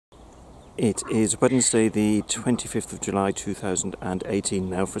It is Wednesday the 25th of July 2018.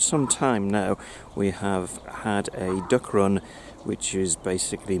 Now, for some time now we have had a duck run which is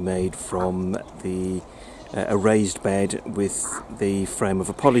basically made from a raised bed with the frame of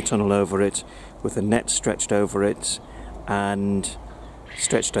a polytunnel over it, with a net stretched over it and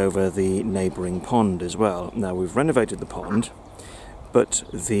stretched over the neighbouring pond as well. Now, we've renovated the pond, but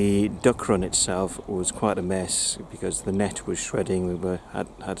the duck run itself was quite a mess because the net was shredding. We were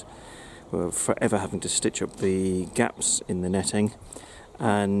forever having to stitch up the gaps in the netting,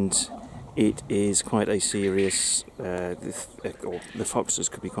 and it is quite a serious, the foxes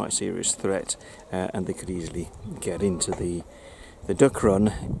could be quite a serious threat, and they could easily get into the duck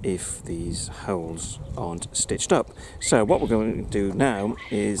run if these holes aren't stitched up. So what we're going to do now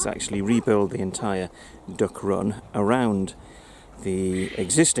is actually rebuild the entire duck run around the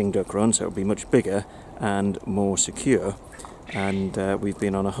existing duck run, so it'll be much bigger and more secure. And we've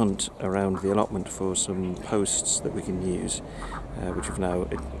been on a hunt around the allotment for some posts that we can use, which we've now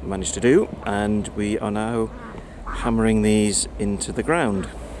managed to do, and we are now hammering these into the ground.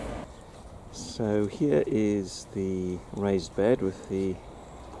 So here is the raised bed with the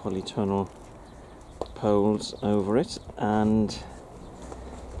polytunnel poles over it, and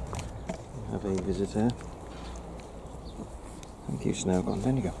we have a visitor. Thank you, Snow. Go on,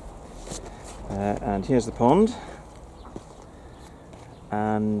 there you go. And here's the pond.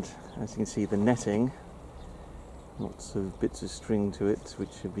 And as you can see, the netting, lots of bits of string to it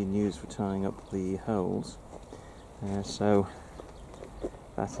which have been used for tying up the holes. So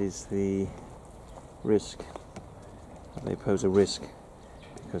that is the risk. They pose a risk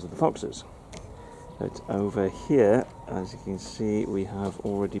because of the foxes. But over here, as you can see, we have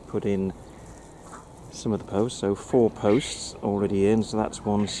already put in some of the posts, so 4 posts already in, so that's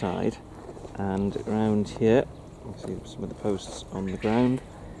one side. And around here, you can see some of the posts on the ground,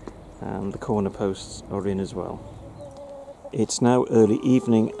 and the corner posts are in as well. It's now early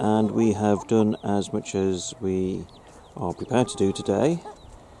evening and we have done as much as we are prepared to do today.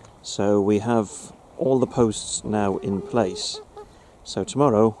 So we have all the posts now in place. So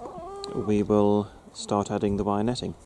tomorrow we will start adding the wire netting.